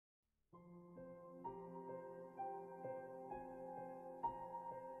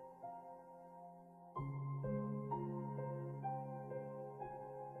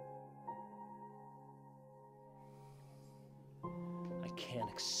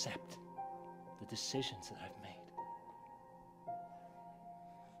accept the decisions that I've made.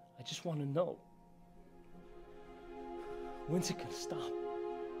 I just want to know, when's it gonna stop?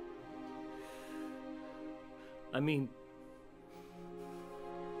 I mean,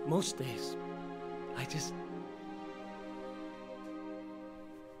 most days,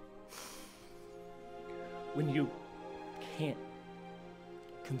 when you can't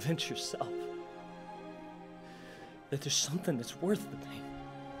convince yourself that there's something that's worth the pain,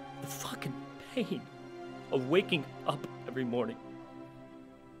 the fucking pain of waking up every morning,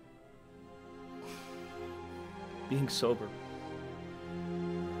 being sober.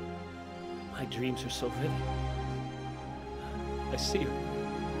 My dreams are so vivid. I see her.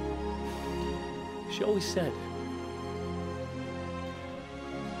 She always said,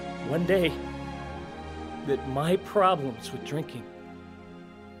 one day, that my problems with drinking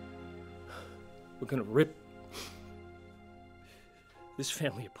were gonna rip this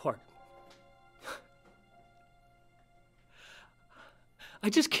family apart. I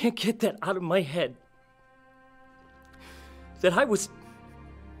just can't get that out of my head. That I was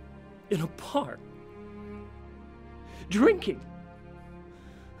in a bar, drinking,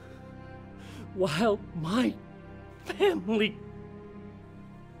 while my family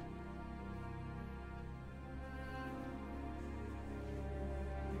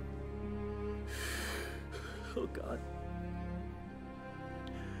oh God.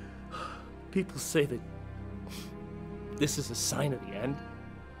 People say that this is a sign of the end,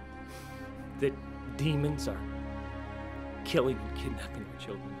 that demons are killing and kidnapping our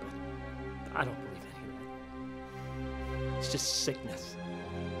children, but I don't believe any of that. It's just sickness.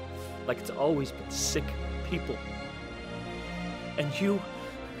 Like it's always been sick people. And you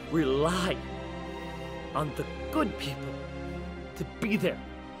rely on the good people to be there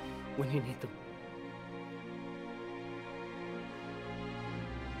when you need them.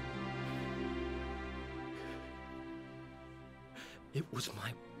 It was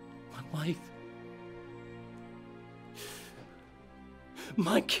my wife.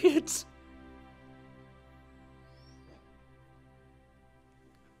 My kids.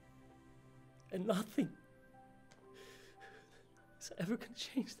 And nothing is ever gonna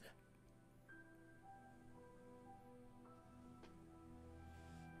change that.